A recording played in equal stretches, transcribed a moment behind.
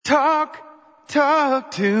Talk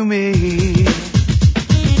to me.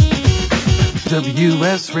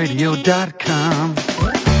 WSRadio.com.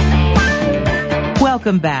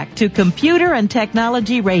 Welcome back to Computer and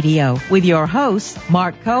Technology Radio with your hosts,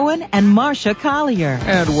 Mark Cohen and Marcia Collier.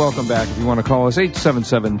 And welcome back. If you want to call us,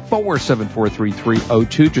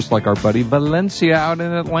 877-474-3302, just like our buddy Valencia out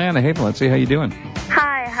in Atlanta. Hey, Valencia, how you doing?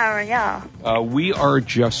 Hi, how are y'all? We are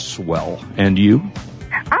just swell. And you?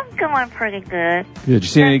 I'm doing pretty good. Did you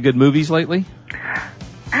see any good movies lately?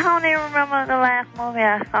 I don't even remember the last movie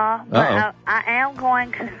I saw, but I am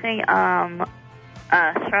going to see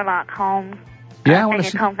Sherlock Holmes. Yeah, I think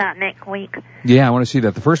it comes out next week. Yeah, I want to see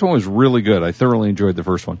that. The first one was really good. I thoroughly enjoyed the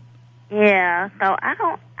first one. Yeah, so I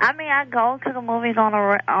go to the movies on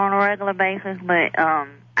a regular basis, but I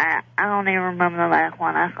don't even remember the last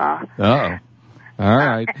one I saw. Uh-oh. All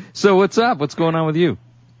right. So what's up? What's going on with you?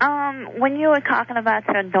 When you were talking about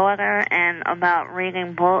your daughter and about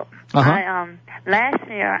reading books, last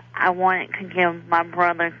year I wanted to give my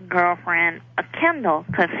brother's girlfriend a Kindle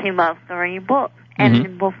because she loves to read books.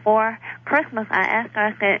 And before Christmas, I asked her,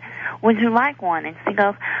 I said, would you like one? And she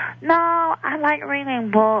goes, no, I like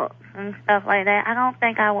reading books and stuff like that. I don't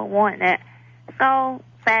think I would want that. So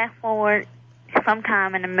fast forward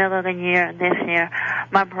sometime in the middle of the year, this year,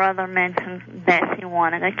 my brother mentioned that she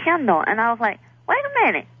wanted a Kindle. And I was like, wait a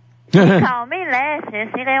minute. She called me last year.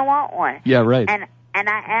 She didn't want one. Yeah, right. And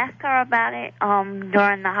I asked her about it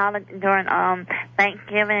during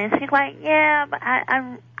Thanksgiving, and she's like, yeah, but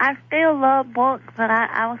I still love books, but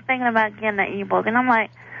I was thinking about getting an e-book. And I'm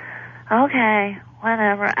like, okay,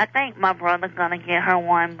 whatever. I think my brother's going to get her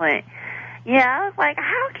one, but yeah, I was like,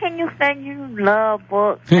 how can you say you love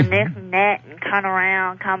books and this and that and turn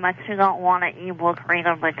around talking about you don't want an e-book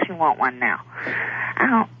reader, but you want one now?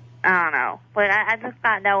 I don't know. But I just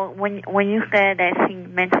thought that when you said that she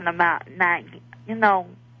mentioned about not, she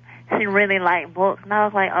really liked books, and I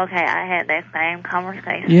was like, okay, I had that same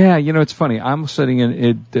conversation. Yeah, it's funny. I'm sitting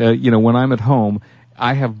in it, when I'm at home,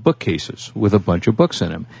 I have bookcases with a bunch of books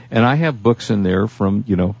in them. And I have books in there from,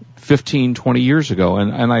 15, 20 years ago.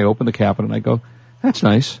 And I open the cabinet and I go, that's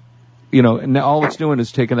nice. And all it's doing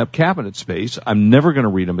is taking up cabinet space. I'm never going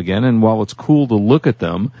to read them again. And while it's cool to look at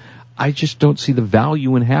them, I just don't see the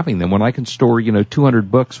value in having them. When I can store, 200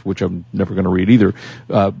 books, which I'm never going to read either,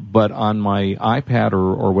 but on my iPad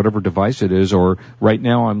or whatever device it is, or right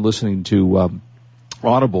now I'm listening to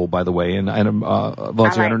Audible, by the way, and I like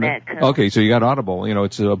that too. Okay, so you got Audible.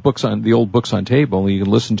 It's the old books on tape. Only you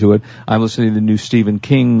can listen to it. I'm listening to the new Stephen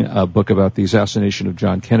King book about the assassination of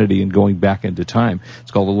John Kennedy and going back into time. It's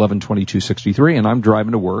called 11/22/63, and I'm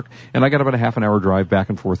driving to work, and I got about a half an hour drive back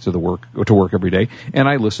and forth to work every day, and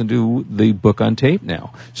I listen to the book on tape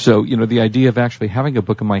now. So the idea of actually having a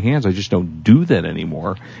book in my hands, I just don't do that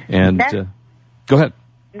anymore. And go ahead.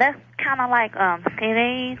 That's kind of like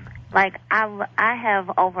CDs. Like, I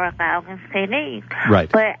have over 1,000 CDs. Right.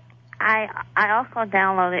 But I also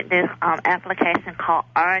downloaded this application called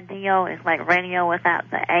RDO. It's like radio without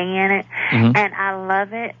the A in it. And I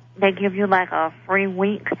love it. They give you like a free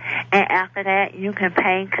week. And after that, you can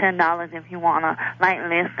pay $10 if you want to, like,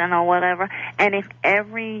 listen or whatever. And it's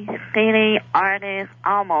every CD, artist,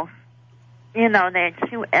 almost, that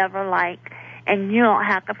you ever like. And you don't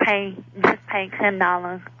have to pay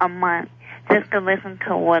 $10 a month. Just to listen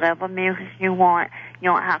to whatever music you want. You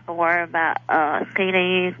don't have to worry about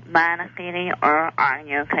CDs, buying a CD or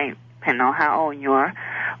audio tape, depending on how old you are.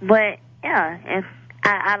 But yeah,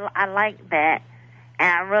 I like that, and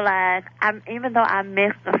I realized even though I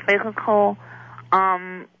missed the physical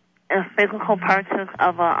purchase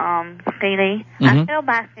of a CD, I still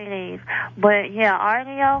buy CDs. But yeah,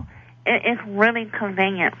 audio it's really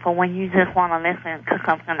convenient for when you just want to listen to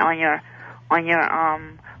something on your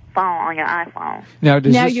phone, on your iPhone. Now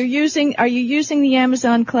are you using the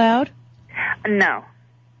Amazon cloud? No.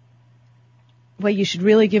 Well, you should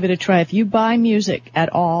really give it a try. If you buy music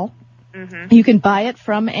at all, you can buy it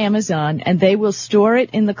from Amazon, and they will store it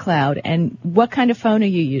in the cloud. And what kind of phone are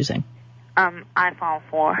you using? iPhone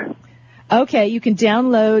 4. Okay, you can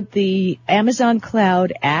download the Amazon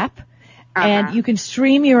Cloud app, and you can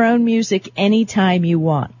stream your own music anytime you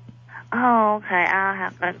want. Oh, okay. I'll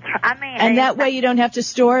have to try. And that way you don't have to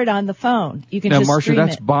store it on the phone. You can just Marcia, stream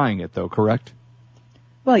that's buying it, though, correct?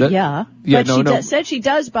 Well, yeah. But she said she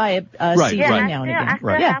does buy a CD now and again. I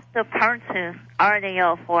still have to purchase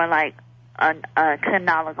RDO for like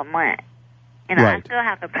 $10 a month. I still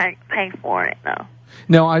have to pay for it, though.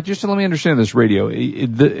 No, let me understand this radio,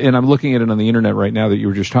 and I'm looking at it on the internet right now that you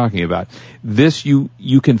were just talking about. This, you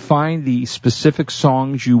can find the specific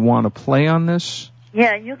songs you want to play on this?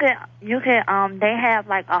 Yeah, you could, they have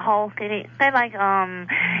like a whole CD. Say like,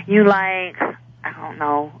 you like, I don't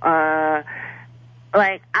know,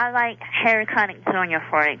 like, I like Harry Connick Jr.,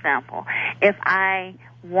 for example. If I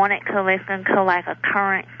wanted to listen to like a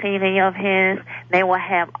current CD of his, they will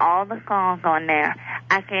have all the songs on there.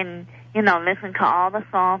 I can, listen to all the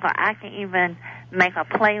songs, or I can even make a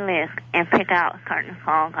playlist and pick out certain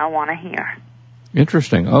songs I want to hear.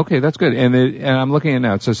 Interesting. Okay, that's good. And I'm looking at it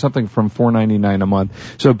now. It says something from $4.99 a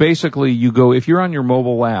month. So basically, you go, if you're on your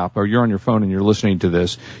mobile app or you're on your phone and you're listening to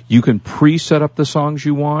this, you can pre-set up the songs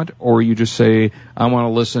you want, or you just say, I want to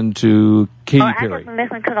listen to Katy Perry. I can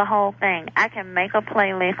listen to the whole thing. I can make a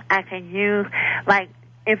playlist. I can use, like,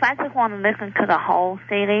 if I just want to listen to the whole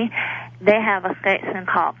CD, they have a section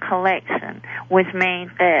called Collection, which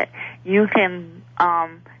means that you can,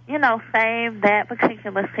 save that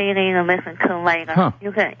particular CD to listen to later. Huh.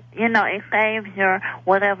 You can, it saves your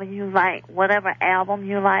whatever you like, whatever album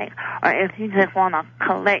you like, or if you just want a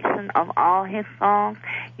collection of all his songs,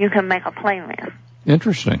 you can make a playlist.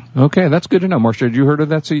 Interesting. Okay, that's good to know. Marcia, had you heard of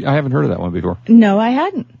that? I haven't heard of that one before. No, I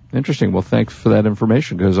hadn't. Interesting. Well, thanks for that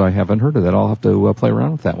information, because I haven't heard of that. I'll have to play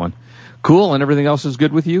around with that one. Cool. And everything else is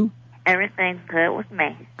good with you? Everything's good with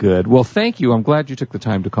me. Good. Well, thank you. I'm glad you took the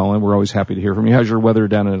time to call in. We're always happy to hear from you. How's your weather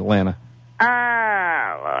down in Atlanta?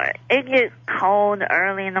 Lord. It gets cold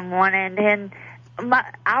early in the morning, then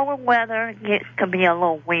our weather gets to be a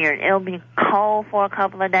little weird. It'll be cold for a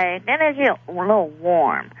couple of days, then it gets a little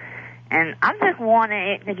warm. And I'm just wanting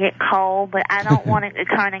it to get cold, but I don't want it to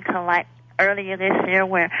turn into like earlier this year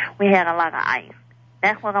where we had a lot of ice.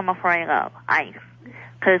 That's what I'm afraid of, ice.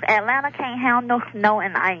 Because Atlanta can't handle snow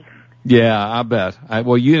and ice. Yeah, I bet.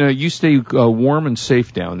 Well, you stay warm and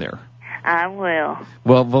safe down there. I will.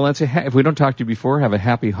 Well, Valencia, if we don't talk to you before, have a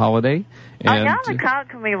happy holiday. And y'all have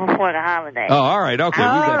talked to me before the holiday. Oh, all right. Okay.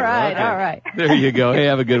 All right. There you go. Hey,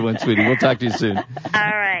 have a good one, sweetie. We'll talk to you soon. All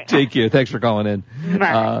right. Take care. Thanks for calling in.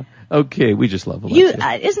 Bye. Okay, we just love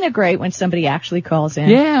Valencia. Isn't it great when somebody actually calls in?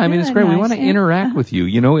 Yeah, I mean, it's great. Nice. We want to interact with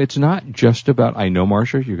you. It's not just about, I know,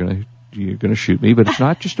 Marcia, you're going to shoot me, but it's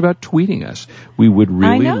not just about tweeting us. We would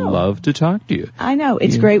really love to talk to you. I know.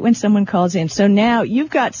 It's great when someone calls in. So now you've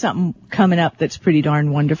got something coming up that's pretty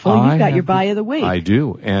darn wonderful. You've got your buy of the week. I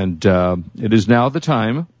do. And it is now the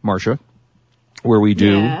time, Marcia, where we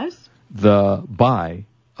do the buy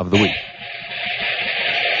of the week.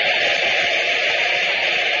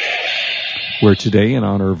 Where today, in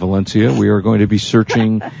honor of Valencia, we are going to be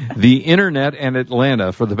searching the internet and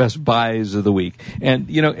Atlanta for the best buys of the week. And,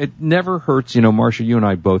 it never hurts. Marcia, you and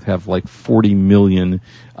I both have like 40 million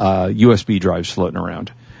USB drives floating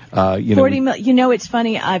around. 40 million. It's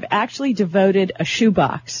funny. I've actually devoted a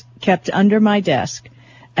shoebox kept under my desk,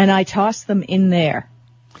 and I toss them in there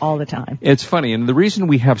all the time. It's funny, and the reason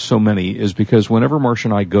we have so many is because whenever Marcia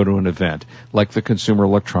and I go to an event, like the Consumer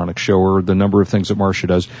Electronics Show or the number of things that Marcia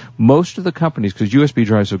does, most of the companies, because USB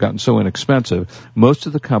drives have gotten so inexpensive, most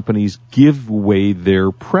of the companies give away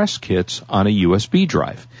their press kits on a USB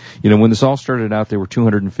drive. When this all started out, they were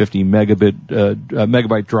 250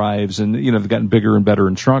 megabyte drives, and, they've gotten bigger and better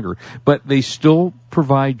and stronger. But they still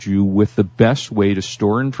provide you with the best way to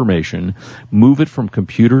store information, move it from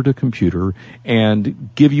computer to computer, and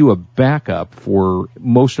give you a backup for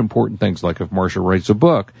most important things. Like if Marcia writes a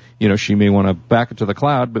book, she may want to back it to the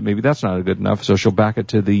cloud, but maybe that's not good enough, so she'll back it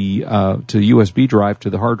to the USB drive, to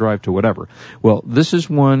the hard drive, to whatever. Well, this is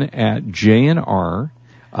one at J&R.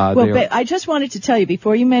 But I just wanted to tell you,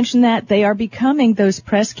 before you mention that, they are becoming, those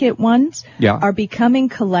press kit ones are becoming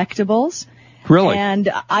collectibles. Really? And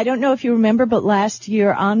I don't know if you remember, but last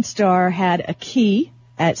year OnStar had a key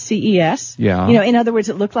at CES. Yeah. In other words,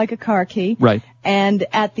 it looked like a car key. Right. And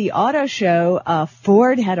at the auto show,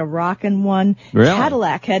 Ford had a rockin' one. Really?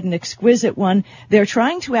 Cadillac had an exquisite one. They're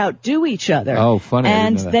trying to outdo each other. Oh, funny.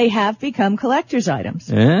 And they have become collector's items.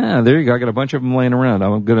 Yeah, there you go. I got a bunch of them laying around.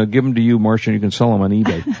 I'm going to give them to you, Marcia, and you can sell them on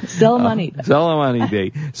eBay. Sell them on eBay. Sell them on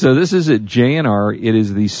eBay. So this is at J&R. It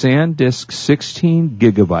is the SanDisk 16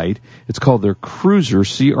 gigabyte. It's called their Cruzer,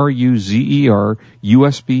 C-R-U-Z-E-R,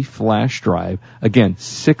 USB flash drive. Again,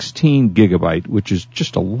 16 gigabyte, which is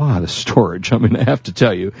just a lot of storage. I mean, I have to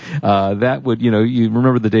tell you, that would, you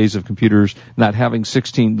remember the days of computers not having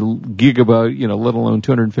 16 gigabyte, let alone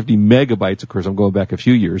 250 megabytes. Of course, I'm going back a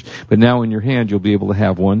few years, but now in your hand, you'll be able to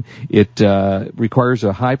have one. It, requires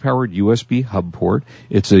a high-powered USB hub port.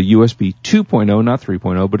 It's a USB 2.0, not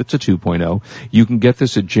 3.0, but it's a 2.0. You can get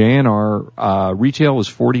this at J&R. Retail is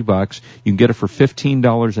 $40. You can get it for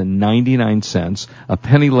 $15.99, a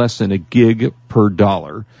penny less than a gig per dollar.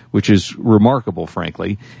 $1, which is remarkable,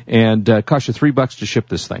 frankly, and costs you $3 to ship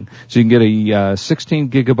this thing. So you can get a 16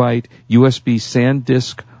 gigabyte USB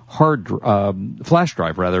SanDisk flash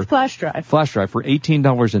drive for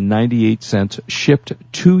 $18.98 shipped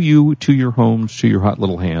to you, to your homes, to your hot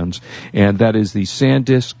little hands. And that is the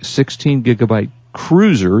SanDisk 16 gigabyte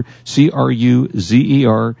Cruzer,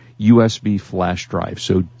 Cruzer USB flash drive.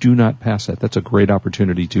 So do not pass that. That's a great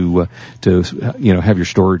opportunity to have your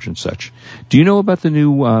storage and such. Do you know about the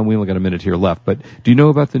new, we only got a minute here left, but do you know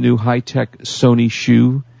about the new high-tech Sony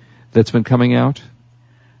shoe that's been coming out?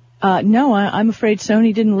 No, I'm afraid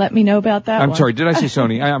Sony didn't let me know about that. I'm sorry, did I say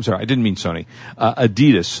Sony? I'm sorry, I didn't mean Sony.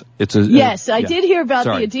 Adidas. Yes, I did hear about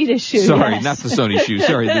the Adidas shoe. Sorry, yes. Not the Sony shoe.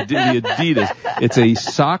 Sorry, the Adidas. It's a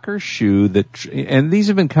soccer shoe and these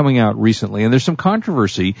have been coming out recently, and there's some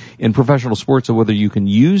controversy in professional sports of whether you can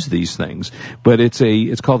use these things, but it's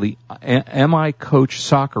called the MI Coach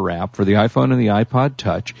Soccer app for the iPhone and the iPod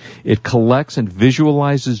Touch. It collects and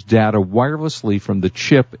visualizes data wirelessly from the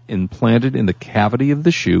chip implanted in the cavity of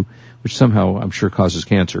the shoe, which somehow I'm sure causes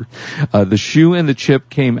cancer. The shoe and the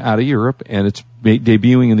chip came out of Europe, and it's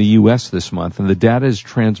debuting in the U.S. this month, and the data is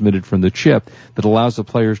transmitted from the chip that allows the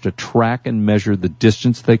players to track and measure the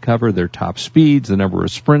distance they cover, their top speeds, the number of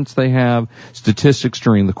sprints they have, statistics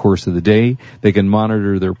during the course of the day. They can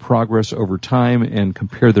monitor their progress over time and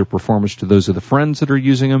compare their performance to those of the friends that are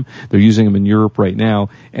using them. They're using them in Europe right now,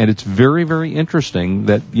 and it's very, very interesting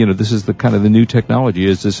that, this is the kind of the new technology.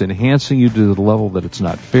 Is this enhancing you to the level that it's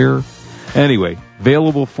not fair? Anyway,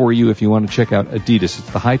 available for you if you want to check out Adidas. It's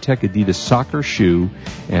the high-tech Adidas soccer shoe,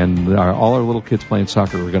 and all our little kids playing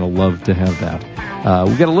soccer are going to love to have that.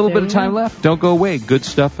 We got a little bit of time left. Don't go away. Good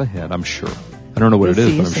stuff ahead, I'm sure. I don't know what it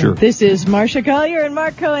is, but I'm sure. This is Marsha Collier and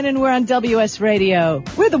Mark Cohen, and we're on WS Radio.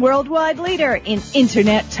 We're the worldwide leader in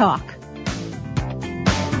Internet talk.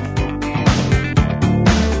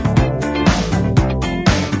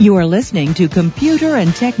 You are listening to Computer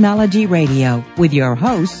and Technology Radio with your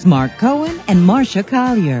hosts, Mark Cohen and Marsha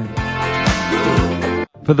Collier.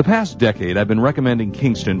 For the past decade, I've been recommending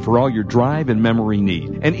Kingston for all your drive and memory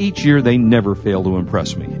need, and each year they never fail to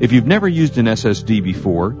impress me. If you've never used an SSD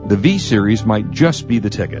before, the V-Series might just be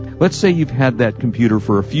the ticket. Let's say you've had that computer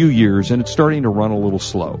for a few years and it's starting to run a little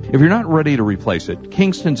slow. If you're not ready to replace it,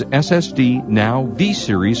 Kingston's SSD Now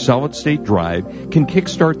V-Series solid-state drive can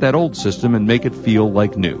kickstart that old system and make it feel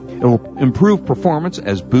like new. It will improve performance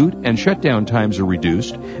as boot and shutdown times are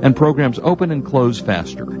reduced, and programs open and close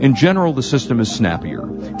faster. In general, the system is snappier.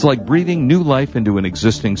 It's like breathing new life into an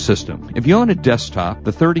existing system. If you own a desktop,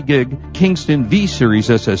 the 30-gig Kingston V-Series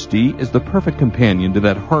SSD is the perfect companion to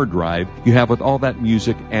that hard drive you have with all that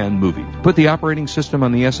music and movies. Put the operating system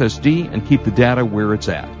on the SSD and keep the data where it's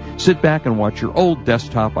at. Sit back and watch your old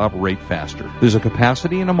desktop operate faster. There's a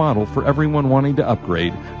capacity and a model for everyone wanting to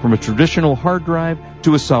upgrade from a traditional hard drive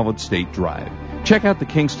to a solid-state drive. Check out the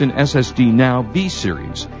Kingston SSD Now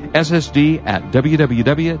V-Series. SSD at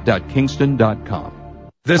www.kingston.com.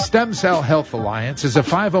 The Stem Cell Health Alliance is a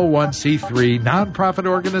 501c3 nonprofit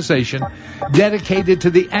organization dedicated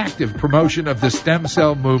to the active promotion of the stem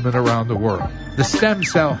cell movement around the world. The Stem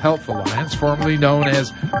Cell Health Alliance, formerly known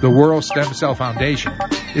as the World Stem Cell Foundation,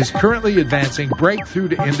 is currently advancing Breakthrough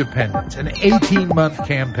to Independence, an 18-month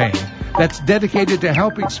campaign that's dedicated to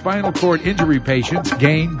helping spinal cord injury patients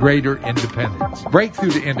gain greater independence.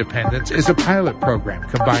 Breakthrough to Independence is a pilot program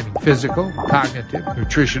combining physical, cognitive,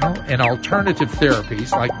 nutritional, and alternative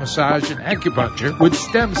therapies like massage and acupuncture with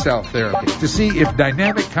stem cell therapy to see if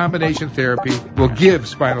dynamic combination therapy will give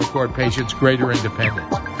spinal cord patients greater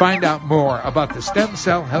independence. Find out more about the Stem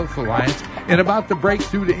Cell Health Alliance and about the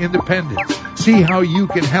Breakthrough to Independence. See how you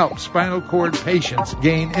can help spinal cord patients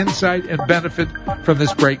gain insight and benefit from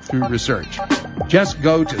this breakthrough research. Just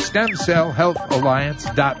go to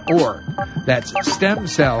stemcellhealthalliance.org. That's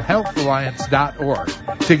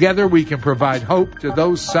stemcellhealthalliance.org. Together we can provide hope to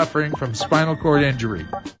those suffering from spinal cord injury.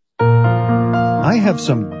 I have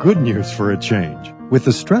some good news for a change. With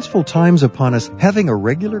the stressful times upon us, having a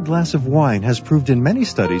regular glass of wine has proved in many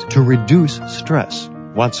studies to reduce stress.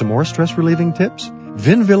 Want some more stress-relieving tips?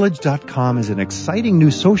 VinVillage.com is an exciting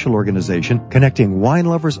new social organization connecting wine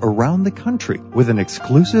lovers around the country with an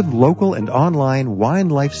exclusive local and online wine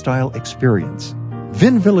lifestyle experience.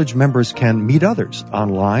 VinVillage members can meet others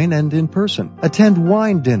online and in person, attend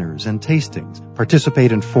wine dinners and tastings,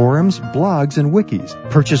 participate in forums, blogs, and wikis,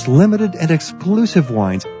 purchase limited and exclusive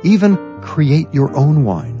wines, even create your own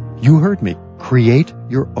wine. You heard me. Create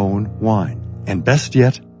your own wine. And best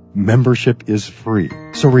yet, membership is free.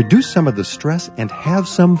 So reduce some of the stress and have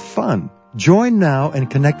some fun. Join now and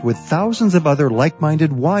connect with thousands of other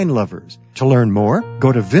like-minded wine lovers. To learn more, go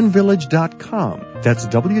to vinvillage.com. That's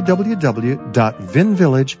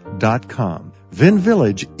www.vinvillage.com. Vin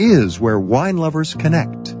Village is where wine lovers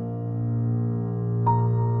connect.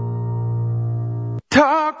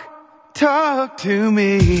 Talk to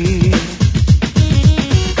me.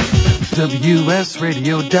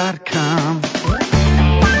 WSRadio.com.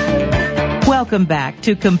 Welcome back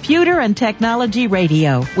to Computer and Technology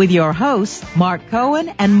Radio with your hosts, Mark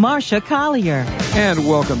Cohen and Marcia Collier. And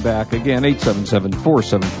welcome back again,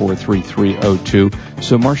 877-474-3302.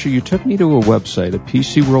 So, Marcia, you took me to a website, a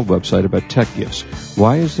PC World website about tech gifts.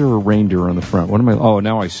 Why is there a reindeer on the front? What am I? Oh,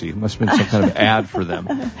 now I see. It must have been some kind of ad for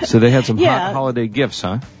them. So they had some hot holiday gifts,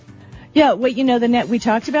 huh? Yeah, well, we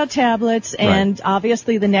talked about tablets, and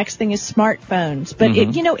obviously the next thing is smartphones. But,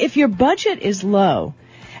 if your budget is low,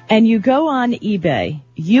 and you go on eBay,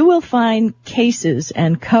 you will find cases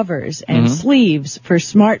and covers and sleeves for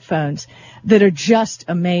smartphones that are just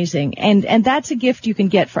amazing. And that's a gift you can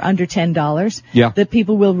get for under $10. Yeah. That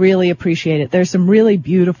people will really appreciate it. There's some really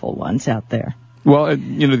beautiful ones out there. Well,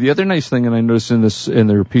 the other nice thing, and I noticed in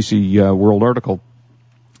their PC World article,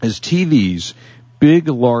 is TVs, big,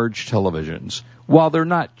 large televisions. While they're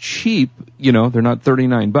not cheap, they're not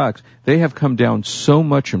 $39, they have come down so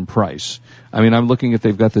much in price. I mean, I'm looking at,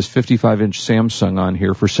 they've got this 55-inch Samsung on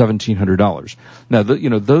here for $1,700. Now,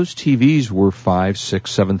 those TVs were $5,000,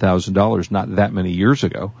 $6,000, $7,000 not that many years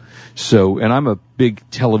ago. So, and I'm a big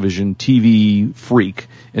television TV freak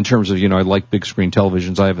in terms of, I like big screen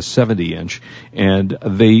televisions. I have a 70-inch, and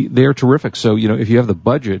they're terrific. So, if you have the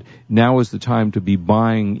budget, now is the time to be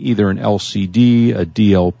buying either an LCD, a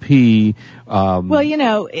DLP.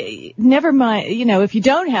 Well, never mind, if you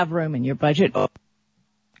don't have room in your budget.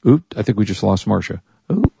 Oop, I think we just lost Marcia.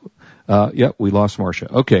 We lost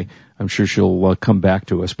Marcia. Okay, I'm sure she'll come back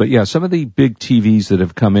to us. But yeah, some of the big TVs that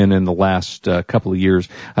have come in the last couple of years.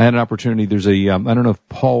 I had an opportunity. There's I don't know if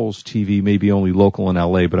Paul's TV may be only local in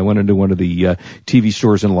LA, but I went into one of the TV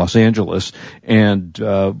stores in Los Angeles and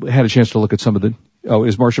had a chance to look at some of the. Oh,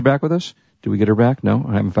 is Marcia back with us? Did we get her back? No,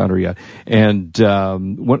 I haven't found her yet. And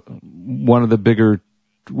one of the bigger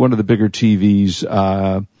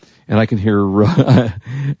TVs. And I can hear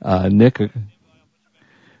Nick.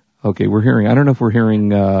 Okay, we're hearing. I don't know if we're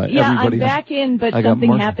hearing everybody. I'm back in, but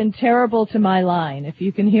something happened terrible to my line. If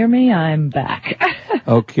you can hear me, I'm back.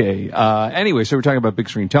 Okay. Anyway, so we're talking about big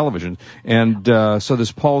screen television, and so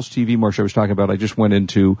this Paul's TV, Marcia, I was talking about. I just went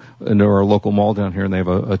into our local mall down here, and they have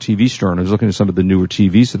a TV store, and I was looking at some of the newer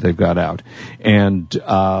TVs that they've got out, and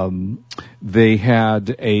they had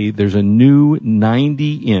there's a new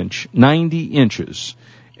 90 inches.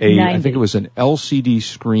 I think it was an LCD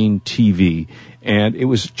screen TV, and it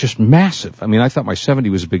was just massive. I mean, I thought my 70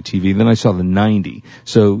 was a big TV, and then I saw the 90.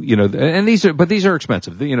 So, and these are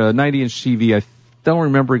expensive. A 90-inch TV, I don't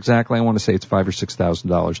remember exactly. I want to say it's $5,000 or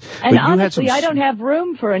 $6,000. And honestly, I don't have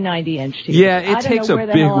room for a 90-inch TV. Yeah, it takes a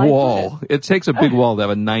big wall. It takes a big wall to have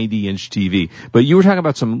a 90-inch TV. But you were talking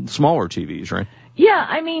about some smaller TVs, right? Yeah,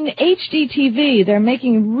 I mean, HD TV, they're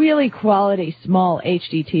making really quality small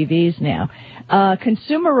HD TVs now.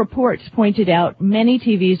 Consumer Reports pointed out many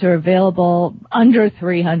TVs are available under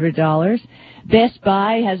 $300. Best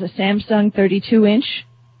Buy has a Samsung 32-inch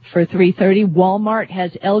for $330. Walmart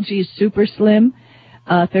has LG's Super Slim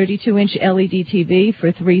 32-inch LED TV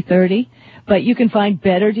for $330. But you can find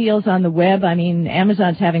better deals on the web. I mean,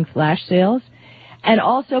 Amazon's having flash sales. And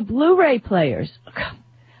also Blu-ray players.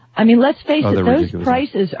 I mean, let's face it, those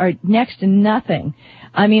prices are next to nothing.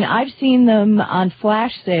 I mean, I've seen them on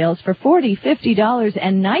flash sales for $40, $50,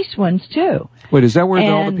 and nice ones, too. Wait, is that where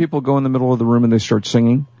all the people go in the middle of the room and they start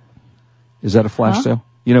singing? Is that a flash sale?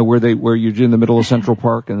 Where you're in the middle of Central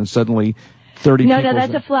Park and then suddenly 30 people... No,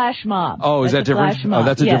 that's a flash mob. Oh, is that different? Oh,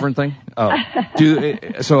 that's a different thing? Oh.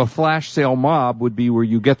 So a flash sale mob would be where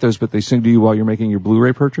you get those, but they sing to you while you're making your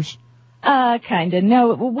Blu-ray purchase? Kind of.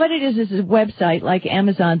 No, what it is a website like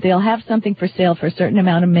Amazon. They'll have something for sale for a certain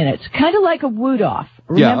amount of minutes. Kind of like a Woot Off.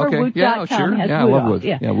 Remember Woot.com has I Woot love Off. Woot.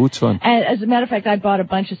 Yeah, Woot's fun. And as a matter of fact, I bought a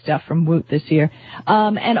bunch of stuff from Woot this year.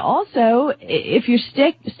 And also, if you're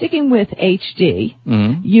sticking with HD,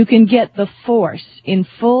 you can get The Force in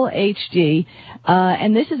full HD.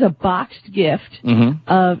 And this is a boxed gift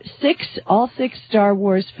of all six Star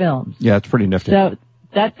Wars films. Yeah, it's pretty nifty. So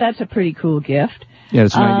that's a pretty cool gift. Yeah,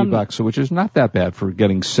 it's $90, which is not that bad for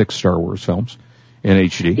getting 6 Star Wars films in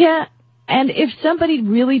HD. Yeah, and if somebody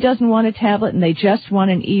really doesn't want a tablet and they just want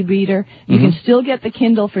an e-reader, you can still get the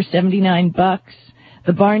Kindle for $79.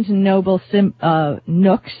 The Barnes & Noble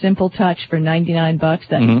Nook Simple Touch for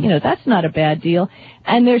 $99. That's not a bad deal.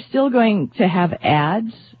 And they're still going to have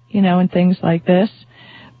ads, and things like this.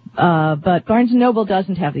 But Barnes & Noble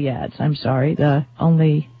doesn't have the ads. I'm sorry.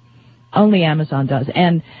 Only Amazon does.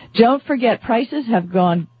 And don't forget, prices have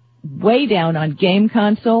gone way down on game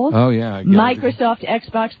consoles. Oh, yeah. Microsoft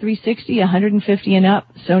Xbox 360, $150 and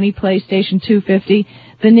up. Sony PlayStation, $250.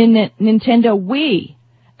 The Nintendo Wii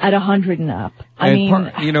at $100 and up.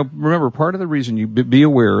 Remember, part of the reason you be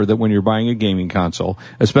aware that when you're buying a gaming console,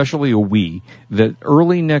 especially a Wii, that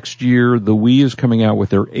early next year the Wii is coming out with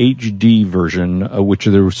their HD version, which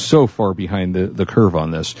they're so far behind the curve on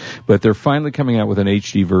this, but they're finally coming out with an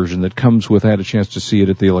HD version that comes with, I had a chance to see it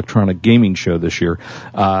at the Electronic Gaming Show this year.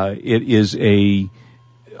 It is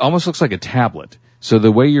almost looks like a tablet. So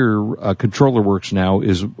the way your controller works now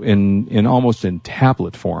is in almost in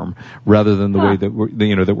tablet form, rather than the way that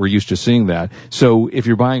we're used to seeing that. So if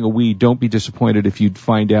you're buying a Wii, don't be disappointed if you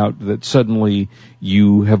find out that suddenly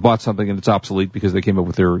you have bought something and it's obsolete because they came up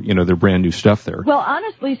with their brand new stuff there. Well,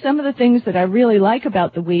 honestly, some of the things that I really like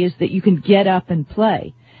about the Wii is that you can get up and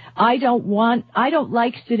play. I don't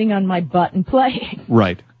like sitting on my butt and playing.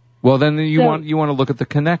 Right. Well, then you want to look at the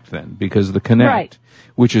Kinect then, because the Kinect, right,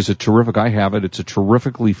 which is I have it. It's a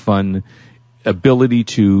terrifically fun ability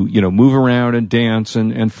to, move around and dance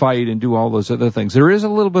and fight and do all those other things. There is a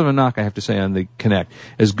little bit of a knock, I have to say, on the Kinect.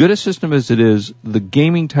 As good a system as it is, the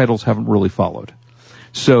gaming titles haven't really followed.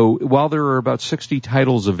 So while there are about 60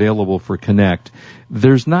 titles available for Kinect,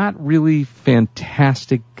 there's not really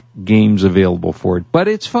fantastic games available for it. But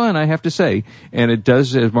it's fun, I have to say. And it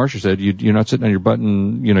does, as Marcia said, you're not sitting on your butt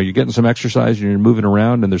and, you're getting some exercise and you're moving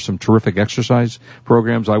around, and there's some terrific exercise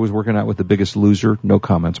programs. I was working out with The Biggest Loser. No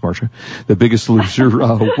comments, Marcia. The Biggest Loser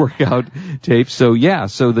workout tapes. So, yeah,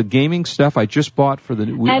 the gaming stuff I just bought for the...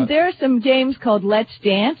 And there are some games called Let's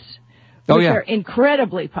Dance, which are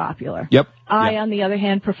incredibly popular. Yep. I, on the other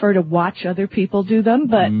hand, prefer to watch other people do them,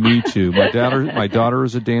 but... Me too. My daughter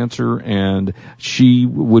is a dancer, and she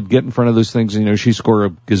would get in front of those things, and, she'd score a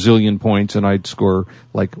gazillion points, and I'd score,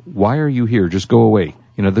 why are you here? Just go away.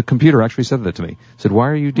 The computer actually said that to me. It said, why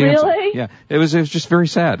are you dancing? Really? Yeah. It was just very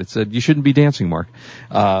sad. It said, you shouldn't be dancing, Mark.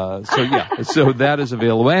 So that is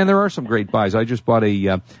available. And there are some great buys. I just bought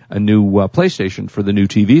a new PlayStation for the new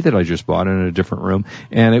TV that I just bought in a different room.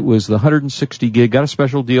 And it was the 160 gig. Got a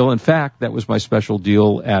special deal. In fact, that was my special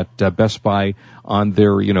deal at Best Buy on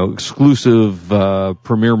their, exclusive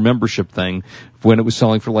premier membership thing, when it was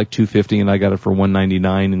selling for $250, and I got it for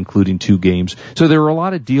 $199, including 2 games. So there are a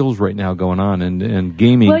lot of deals right now going on, and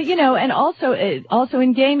gaming. Well, and also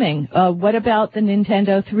in gaming, what about the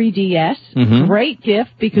Nintendo 3DS? Mm-hmm. Great gift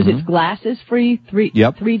because it's glasses-free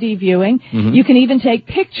 3D viewing. Mm-hmm. You can even take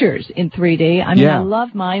pictures in 3D. I mean, Yeah. I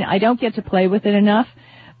love mine. I don't get to play with it enough,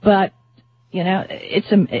 but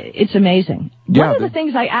it's amazing. Yeah, One of the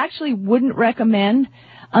things I actually wouldn't recommend,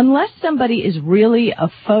 unless somebody is really a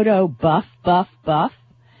photo buff,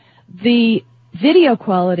 the video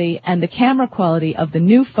quality and the camera quality of the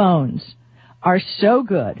new phones are so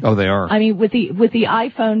good. Oh, they are. I mean, with the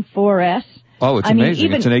iPhone 4S. Oh, it's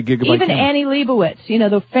amazing. It's an 8 gigabyte Even camera. Annie Leibovitz,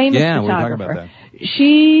 the famous Yeah, we were talking photographer. about that.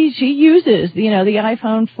 She uses, the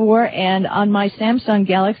iPhone 4, and on my Samsung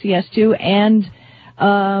Galaxy S2 and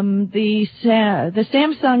the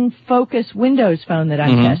Samsung Focus Windows phone that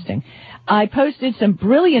I'm testing. I posted some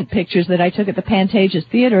brilliant pictures that I took at the Pantages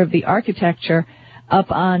Theater of the Architecture up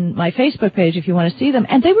on my Facebook page if you want to see them,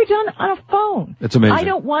 and they were done on a phone. It's amazing. I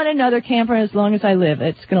don't want another camera as long as I live.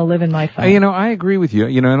 It's going to live in my phone. I agree with you.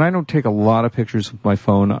 And I don't take a lot of pictures with my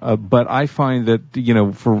phone, but I find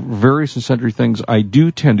that, for various and sundry things, I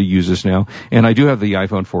do tend to use this now, and I do have the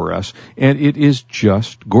iPhone 4S, and it is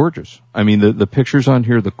just gorgeous. I mean, the pictures on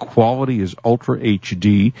here, the quality is Ultra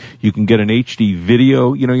HD. You can get an HD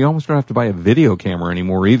video. You almost don't have to buy a video camera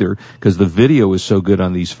anymore either, because the video is so good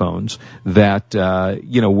on these phones that,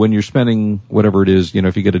 when you're spending whatever it is,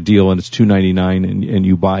 if you get a deal and it's $299 and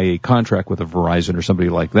you buy a contract with a Verizon or somebody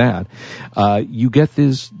like that, you get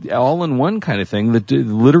this all-in-one kind of thing that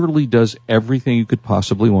literally does everything you could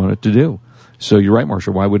possibly want it to do. So you're right,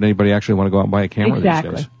 Marcia. Why would anybody actually want to go out and buy a camera these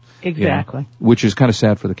days? Exactly. Which is kind of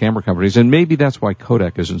sad for the camera companies. And maybe that's why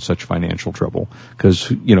Kodak is in such financial trouble. Because,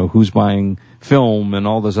 who's buying film and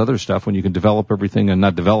all this other stuff when you can develop everything and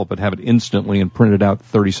not develop it, have it instantly and print it out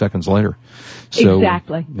 30 seconds later. So,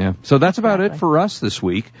 exactly. Yeah. So that's about it for us this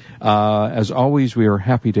week. As always, we are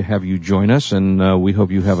happy to have you join us, and we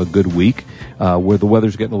hope you have a good week, where the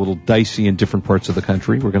weather's getting a little dicey in different parts of the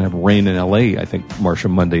country. We're going to have rain in L.A., I think, Marcia,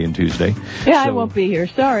 Monday and Tuesday. Yeah, I won't be here.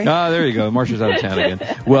 Sorry. There you go. Marcia's out of town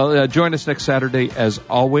again. Well, join us next Saturday, as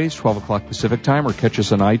always, 12 o'clock Pacific time, or catch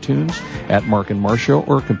us on iTunes at Mark and Marcia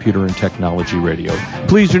or Computer and Technology Technology Radio.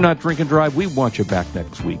 Please do not drink and drive. We want you back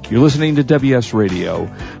next week. You're listening to WS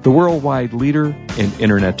Radio, the worldwide leader in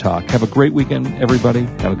Internet talk. Have a great weekend, everybody.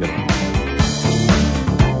 Have a good one.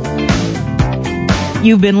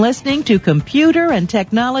 You've been listening to Computer and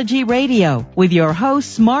Technology Radio with your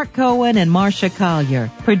hosts Mark Cohen and Marcia Collier.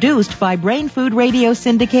 Produced by Brain Food Radio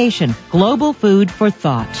Syndication, global food for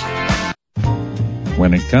thought.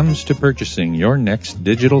 When it comes to purchasing your next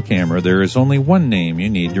digital camera, there is only one name you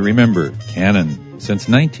need to remember: Canon. Since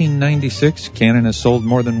 1996, Canon has sold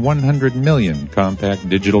more than 100 million compact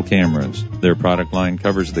digital cameras. Their product line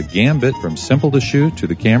covers the gambit from simple to shoot to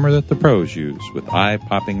the camera that the pros use, with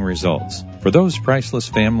eye-popping results. For those priceless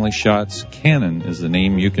family shots, Canon is the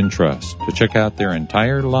name you can trust. To check out their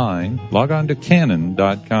entire line, log on to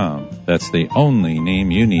Canon.com. That's the only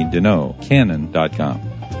name you need to know, Canon.com.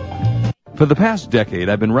 For the past decade,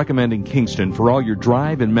 I've been recommending Kingston for all your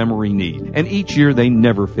drive and memory need, and each year they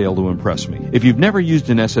never fail to impress me. If you've never used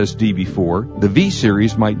an SSD before, the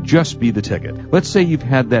V-Series might just be the ticket. Let's say you've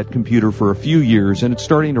had that computer for a few years and it's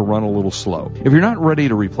starting to run a little slow. If you're not ready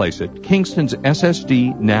to replace it, Kingston's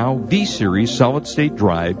SSD Now V-Series solid-state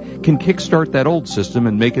drive can kickstart that old system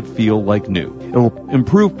and make it feel like new. It'll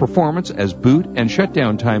improve performance as boot and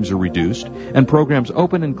shutdown times are reduced, and programs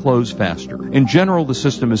open and close faster. In general, the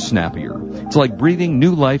system is snappier. It's like breathing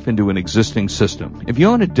new life into an existing system. If you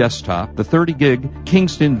own a desktop, the 30-gig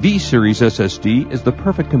Kingston V-Series SSD is the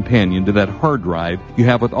perfect companion to that hard drive you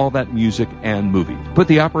have with all that music and movies. Put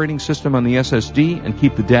the operating system on the SSD and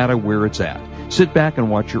keep the data where it's at. Sit back and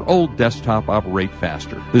watch your old desktop operate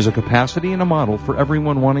faster. There's a capacity and a model for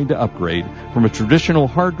everyone wanting to upgrade from a traditional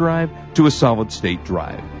hard drive to a solid-state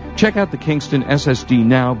drive. Check out the Kingston SSD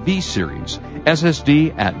Now V-Series.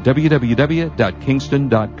 SSD at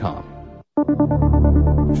www.kingston.com.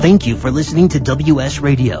 Thank you for listening to WS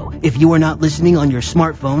Radio. If you are not listening on your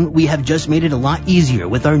smartphone, we have just made it a lot easier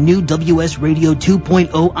with our new WS Radio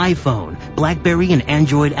 2.0 iPhone, BlackBerry, and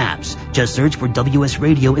Android apps. Just search for WS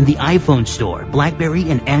Radio in the iPhone Store, BlackBerry,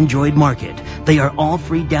 and Android Market. They are all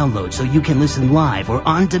free downloads, so you can listen live or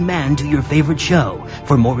on demand to your favorite show.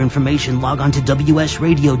 For more information, log on to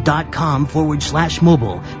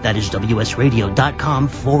WSRadio.com/mobile. That is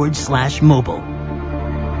WSRadio.com/mobile.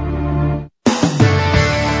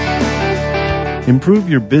 Improve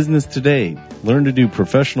your business today. Learn to do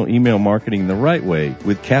professional email marketing the right way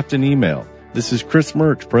with Captain Email. This is Chris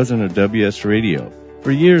Mertz, president of WS Radio. For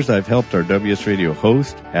years, I've helped our WS Radio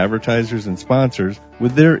hosts, advertisers, and sponsors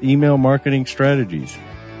with their email marketing strategies.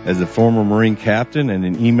 As a former Marine captain and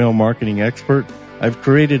an email marketing expert, I've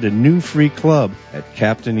created a new free club at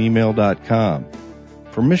CaptainEmail.com.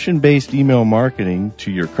 Permission-based email marketing to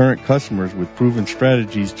your current customers with proven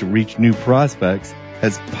strategies to reach new prospects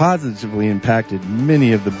has positively impacted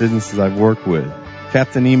many of the businesses I've worked with.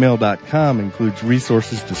 CaptainEmail.com includes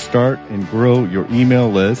resources to start and grow your email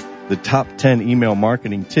list, the top 10 email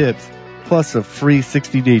marketing tips, plus a free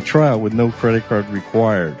 60-day trial with no credit card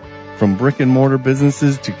required. From brick-and-mortar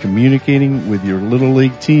businesses to communicating with your Little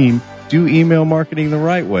League team, do email marketing the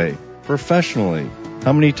right way, professionally.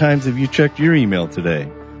 How many times have you checked your email today?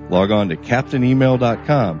 Log on to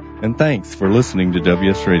CaptainEmail.com, and thanks for listening to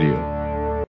WS Radio.